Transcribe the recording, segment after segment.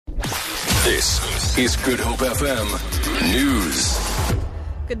This is Good Hope FM News.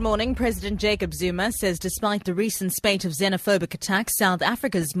 Good morning. President Jacob Zuma says despite the recent spate of xenophobic attacks, South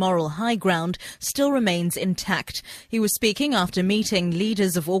Africa's moral high ground still remains intact. He was speaking after meeting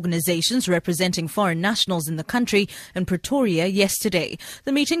leaders of organizations representing foreign nationals in the country in Pretoria yesterday.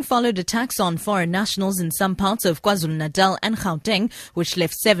 The meeting followed attacks on foreign nationals in some parts of KwaZulu-Natal and Gauteng, which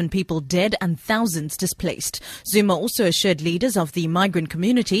left 7 people dead and thousands displaced. Zuma also assured leaders of the migrant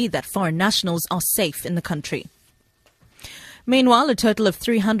community that foreign nationals are safe in the country. Meanwhile, a total of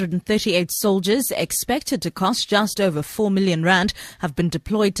 338 soldiers, expected to cost just over 4 million rand, have been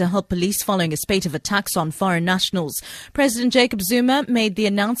deployed to help police following a spate of attacks on foreign nationals. President Jacob Zuma made the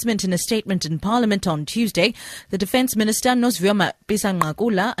announcement in a statement in Parliament on Tuesday. The Defence Minister Nosiviwe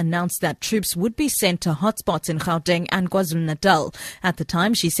Bisangqakula announced that troops would be sent to hotspots in Gauteng and KwaZulu-Natal. At the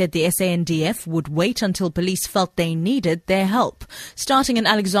time, she said the SANDF would wait until police felt they needed their help. Starting in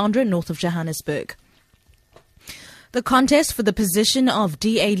Alexandra, north of Johannesburg. The contest for the position of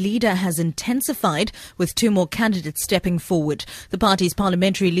DA leader has intensified, with 2 more candidates stepping forward. The party's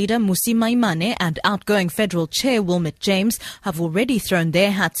parliamentary leader, Mmusi Maimane, and outgoing federal chair, Wilmot James, have already thrown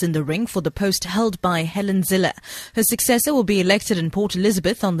their hats in the ring for the post held by Helen Zille. Her successor will be elected in Port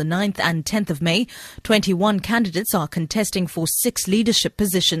Elizabeth on the 9th and 10th of May. 21 candidates are contesting for 6 leadership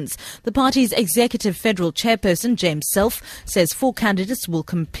positions. The party's executive federal chairperson, James Self, says 4 candidates will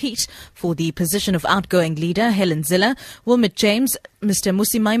compete for the position of outgoing leader, Helen Zille, Wilmot James, Mr.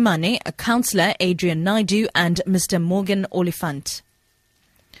 Mmusi Maimane, a councillor, Adrian Naidu, and Mr. Morgan Oliphant.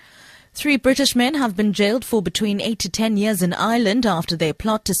 3 British men have been jailed for between 8 to 10 years in Ireland after their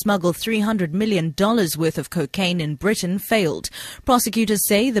plot to smuggle $300 million worth of cocaine in Britain failed. Prosecutors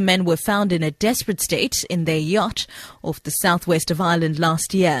say the men were found in a desperate state in their yacht off the southwest of Ireland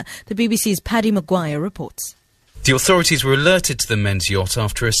last year. The BBC's Paddy Maguire reports. The authorities were alerted to the men's yacht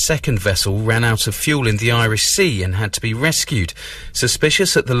after a second vessel ran out of fuel in the Irish Sea and had to be rescued.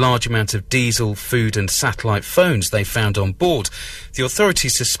 Suspicious at the large amount of diesel, food and satellite phones they found on board, the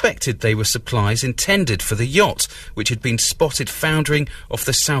authorities suspected they were supplies intended for the yacht, which had been spotted foundering off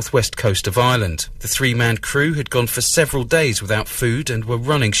the southwest coast of Ireland. The 3-man crew had gone for several days without food and were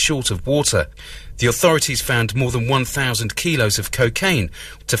running short of water. The authorities found more than 1,000 kilos of cocaine.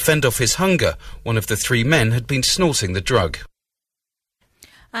 To fend off his hunger, one of the 3 men had been snorting the drug.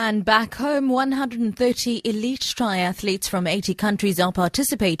 And back home, 130 elite triathletes from 80 countries are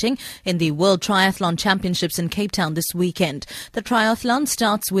participating in the World Triathlon Championships in Cape Town this weekend. The triathlon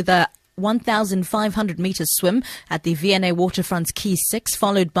starts with a 1,500-metre swim at the V&A Waterfront's Quay 6,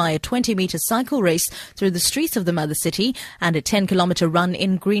 followed by a 20-metre cycle race through the streets of the mother city and a 10-kilometre run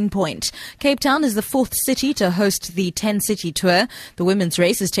in Greenpoint. Cape Town is the 4th city to host the 10-city tour. The women's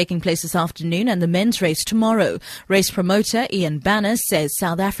race is taking place this afternoon and the men's race tomorrow. Race promoter Ian Banner says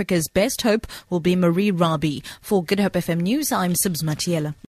South Africa's best hope will be Marie Rabi. For Good Hope FM News, I'm Sibs Matiela.